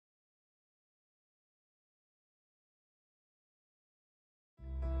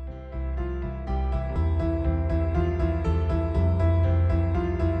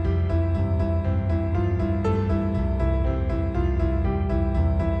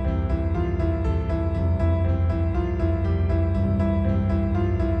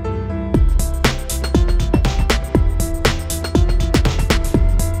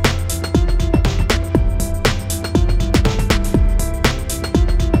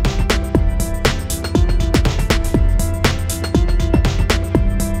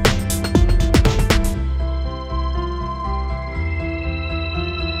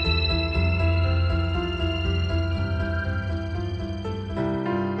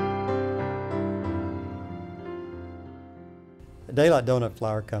Daylight Donut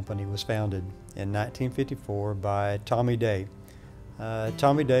Flour Company was founded in 1954 by Tommy Day.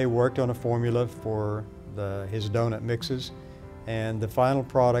 Tommy Day worked on a formula for his donut mixes, and the final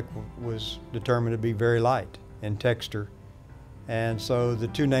product was determined to be very light in texture. And so the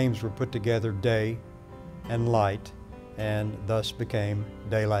two names were put together, Day and Light, and thus became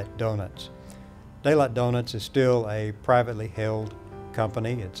Daylight Donuts. Daylight Donuts is still a privately held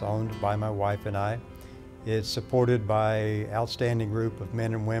company. It's owned by my wife and I. It's supported by an outstanding group of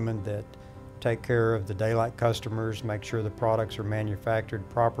men and women that take care of the Daylight customers, make sure the products are manufactured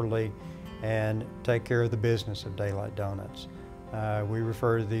properly, and take care of the business of Daylight Donuts. We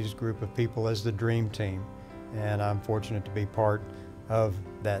refer to these group of people as the Dream Team, and I'm fortunate to be part of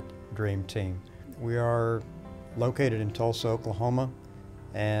that Dream Team. We are located in Tulsa, Oklahoma,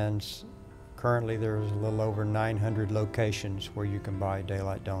 and currently there's a little over 900 locations where you can buy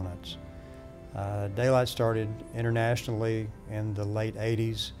Daylight Donuts. Daylight started internationally in the late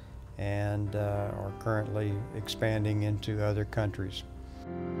 80s and are currently expanding into other countries.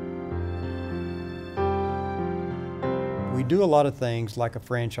 We do a lot of things like a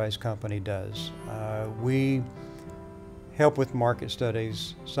franchise company does. We help with market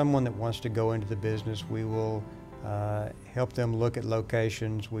studies. Someone that wants to go into the business, we will help them look at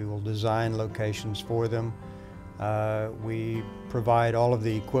locations. We will design locations for them. We provide all of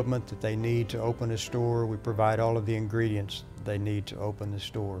the equipment that they need to open a store. We provide all of the ingredients they need to open the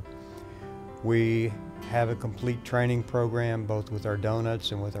store. We have a complete training program both with our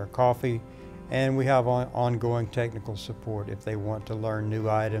donuts and with our coffee, and we have ongoing technical support if they want to learn new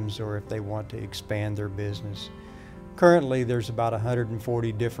items or if they want to expand their business. Currently there's about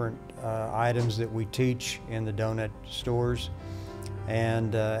 140 different items that we teach in the donut stores,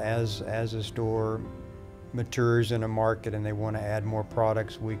 and as a store matures in a market and they want to add more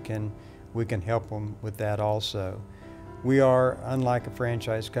products, we can help them with that also. We are unlike a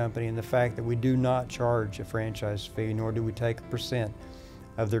franchise company in the fact that we do not charge a franchise fee, nor do we take a percent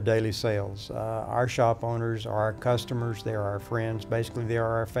of their daily sales. Our shop owners are our customers, they are our friends, basically they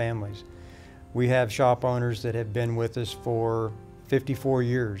are our families. We have shop owners that have been with us for 54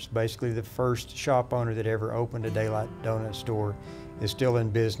 years. Basically the first shop owner that ever opened a Daylight Donut store is still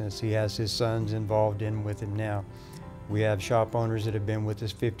in business. He has his sons involved in with him now. We have shop owners that have been with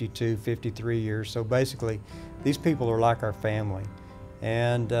us 52, 53 years. So basically, these people are like our family.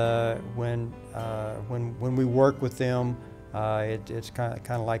 And when we work with them, it's kind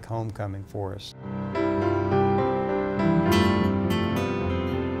of like homecoming for us.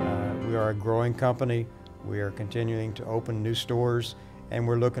 We are a growing company. We are continuing to open new stores, and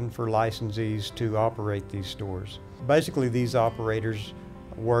we're looking for licensees to operate these stores. Basically, these operators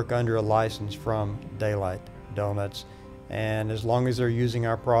work under a license from Daylight Donuts, and as long as they're using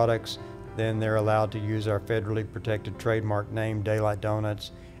our products, then they're allowed to use our federally protected trademark name, Daylight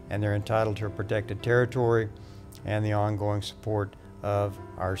Donuts, and they're entitled to a protected territory and the ongoing support of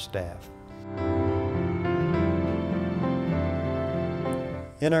our staff.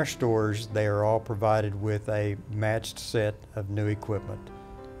 In our stores, they are all provided with a matched set of new equipment.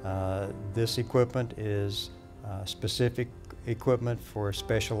 This equipment is specific equipment for a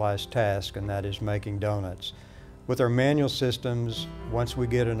specialized task, and that is making donuts. With our manual systems, once we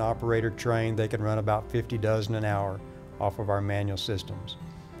get an operator trained, they can run about 50 dozen an hour off of our manual systems.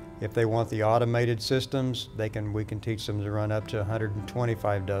 If they want the automated systems, we can teach them to run up to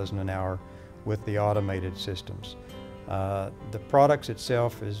 125 dozen an hour with the automated systems. The products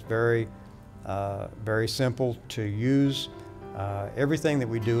itself is very simple to use. Everything that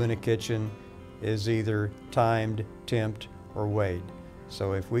we do in a kitchen is either timed, temped, or weighed.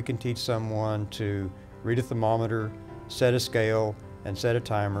 So if we can teach someone to read a thermometer, set a scale, and set a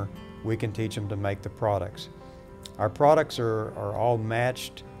timer, we can teach them to make the products. Our products are all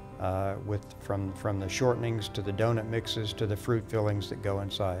matched from the shortenings to the donut mixes to the fruit fillings that go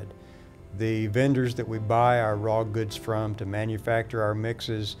inside. The vendors that we buy our raw goods from to manufacture our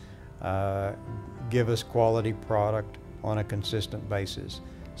mixes give us quality product on a consistent basis.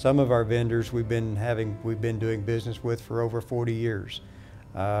 Some of our vendors we've been doing business with for over 40 years.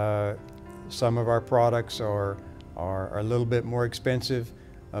 Some of our products are a little bit more expensive,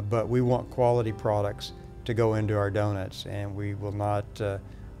 but we want quality products to go into our donuts, and we will not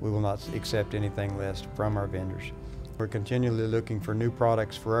accept anything less from our vendors. We're continually looking for new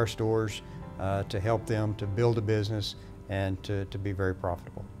products for our stores to help them to build a business and to be very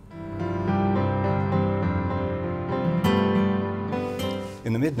profitable.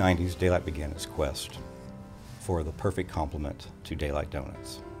 In the mid-90s, Daylight began its quest for the perfect complement to Daylight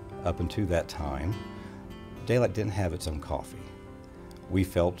Donuts. Up until that time, Daylight didn't have its own coffee. We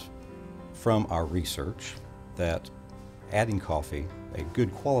felt from our research that adding coffee, a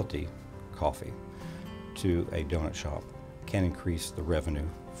good quality coffee, to a donut shop can increase the revenue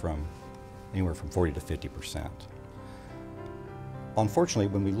from anywhere from 40 to 50%. Unfortunately,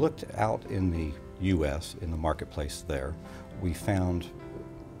 when we looked out in the U.S., in the marketplace there, we found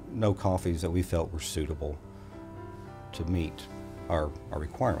no coffees that we felt were suitable to meet our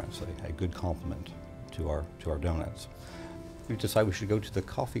requirements, a good complement to our donuts. We decided we should go to the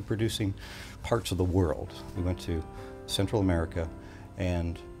coffee producing parts of the world. We went to Central America,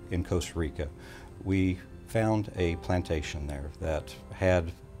 and in Costa Rica. We found a plantation there that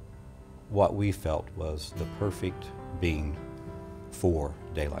had what we felt was the perfect bean for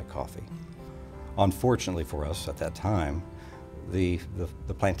Daylight Coffee. Unfortunately for us at that time, the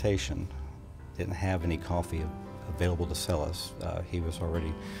plantation didn't have any coffee available to sell us. He was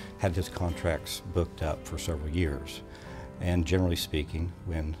already had his contracts booked up for several years. And generally speaking,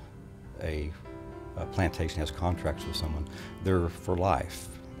 when a plantation has contracts with someone, they're for life.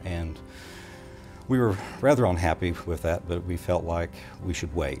 And we were rather unhappy with that, but we felt like we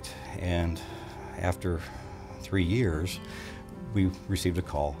should wait. And after 3 years, we received a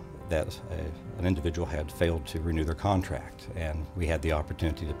call that an individual had failed to renew their contract, and we had the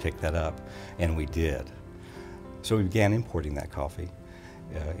opportunity to pick that up, and we did. So we began importing that coffee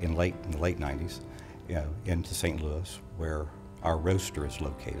in the late 90s into St. Louis, where our roaster is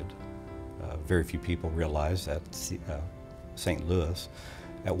located. Very few people realize that St. Louis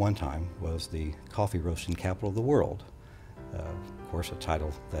at one time was the coffee roasting capital of the world. Of course, a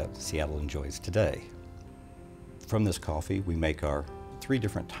title that Seattle enjoys today. From this coffee, we make our 3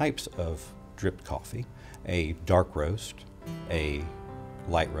 different types of dripped coffee: a dark roast, a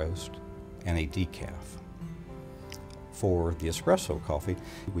light roast, and a decaf. For the espresso coffee,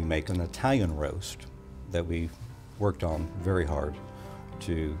 we make an Italian roast that we worked on very hard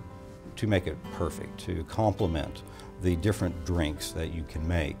to make it perfect, to complement the different drinks that you can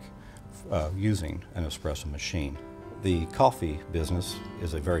make using an espresso machine. The coffee business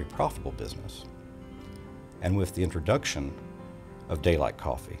is a very profitable business. And with the introduction of Daylight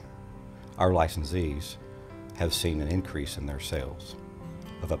Coffee, our licensees have seen an increase in their sales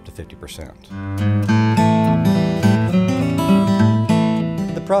of up to 50%.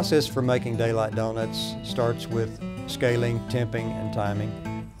 The process for making Daylight Donuts starts with scaling, temping, and timing.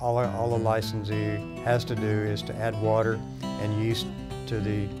 All a licensee has to do is to add water and yeast to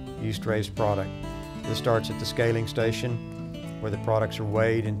the yeast-raised product. This starts at the scaling station, where the products are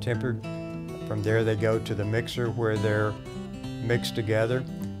weighed and tempered. From there they go to the mixer, where they're mixed together.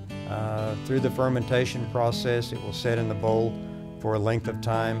 Through the fermentation process, it will set in the bowl for a length of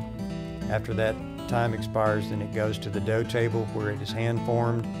time. After that time expires, then it goes to the dough table, where it is hand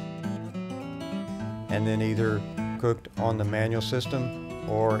formed and then either cooked on the manual system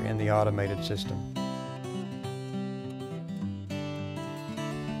or in the automated system.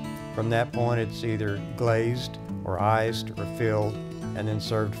 From that point, it's either glazed or iced or filled and then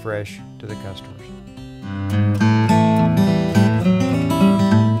served fresh to the customers.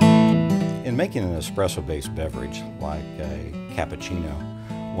 In making an espresso-based beverage like a cappuccino,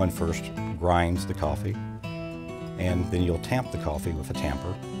 one first grinds the coffee, and then you'll tamp the coffee with a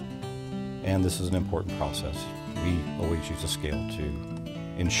tamper. And this is an important process. We always use a scale to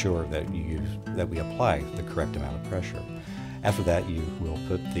ensure that we apply the correct amount of pressure. After that, you will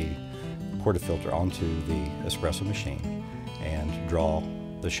put the portafilter onto the espresso machine and draw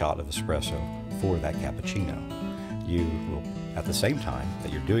the shot of espresso for that cappuccino. You will, at the same time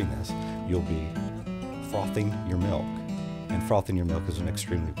that you're doing this, you'll be frothing your milk. And frothing your milk is an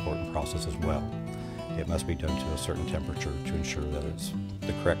extremely important process as well. It must be done to a certain temperature to ensure that it's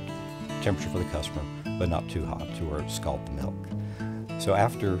the correct temperature for the customer, but not too hot to where it scalds the milk. So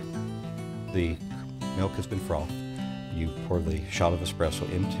after the milk has been frothed, you pour the shot of espresso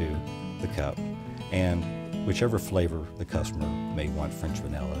into the cup, and whichever flavor the customer may want, French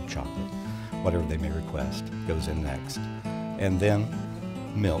vanilla, chocolate, whatever they may request, goes in next. And then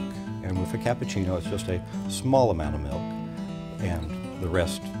milk. And with a cappuccino, it's just a small amount of milk, and the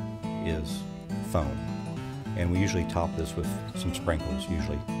rest is foam. And we usually top this with some sprinkles,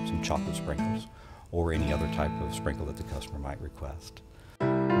 usually some chocolate sprinkles, or any other type of sprinkle that the customer might request.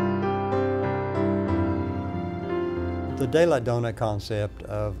 The Daylight Donut concept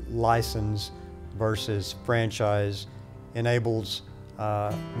of license versus franchise enables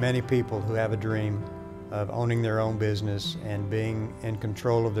many people who have a dream of owning their own business and being in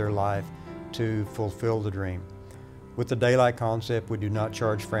control of their life to fulfill the dream. With the Daylight concept, we do not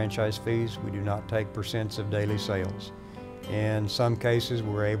charge franchise fees. We do not take percents of daily sales. In some cases,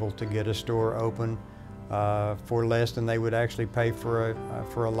 we're able to get a store open for less than they would actually pay for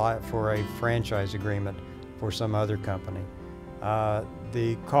a franchise agreement for some other company.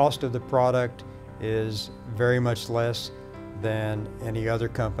 The cost of the product is very much less than any other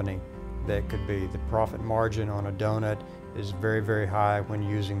company that could be. The profit margin on a donut is very, very high when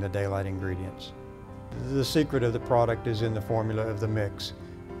using the Daylight ingredients. The secret of the product is in the formula of the mix.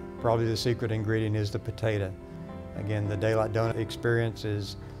 Probably the secret ingredient is the potato. Again, the Daylight Donut experience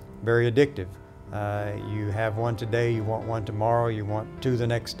is very addictive. You have one today, you want one tomorrow, you want two the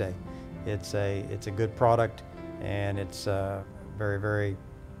next day. It's a good product, and it's very,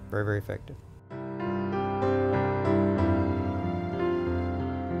 very effective.